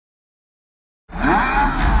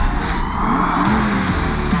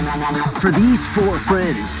For these four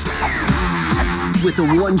friends, with a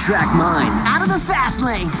one-track mind, Out of the fast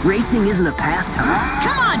lane! racing isn't a pastime.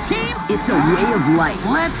 Come on, team! It's a way of life.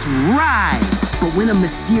 Let's ride! But when a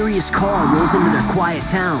mysterious car rolls into their quiet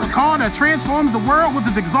town, Car that transforms the world with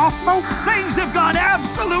its exhaust smoke? Things have gone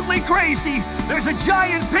absolutely crazy. There's a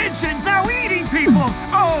giant pigeon now eating people.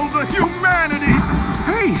 Oh, the humanity.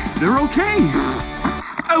 Hey, they're okay.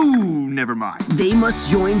 Oh, never mind. they must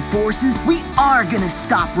join forces. We are gonna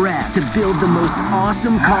stop Rhett! To build the most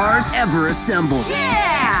awesome cars ever assembled.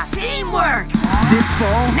 Yeah! Teamwork! This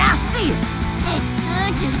fall, Now see it! It's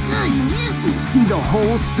such a good mutant. see the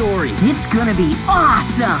whole story. It's gonna be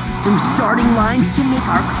awesome! From starting line We can make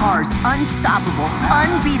our cars unstoppable,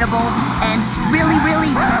 unbeatable, and really,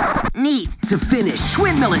 really neat. to finish.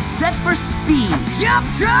 Windmill is set for speed. Jump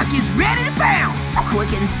truck is ready to bounce.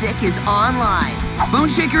 Quick and Sick is online. Bone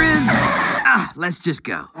Shaker is... let's just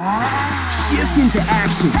go. Shift into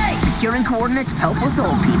action. Hey! Securing coordinates help us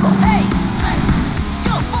old people. Hey!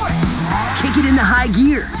 Go for it! Kick it into high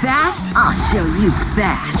gear. Fast? I'll show you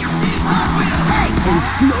fast. Hey! And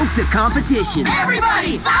smoke the competition.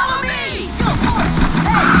 Everybody, follow me! Go for it!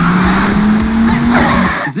 Hey!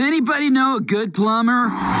 Does anybody know a good plumber?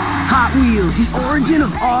 Hot Wheels, the origin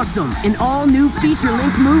of awesome. An all-new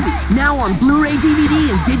feature-length movie. Now on Blu-ray,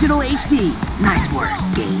 DVD, and digital HD. Nice work,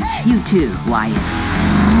 Gage. You too, Wyatt.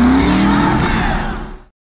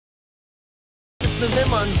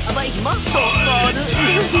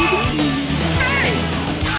 Hey!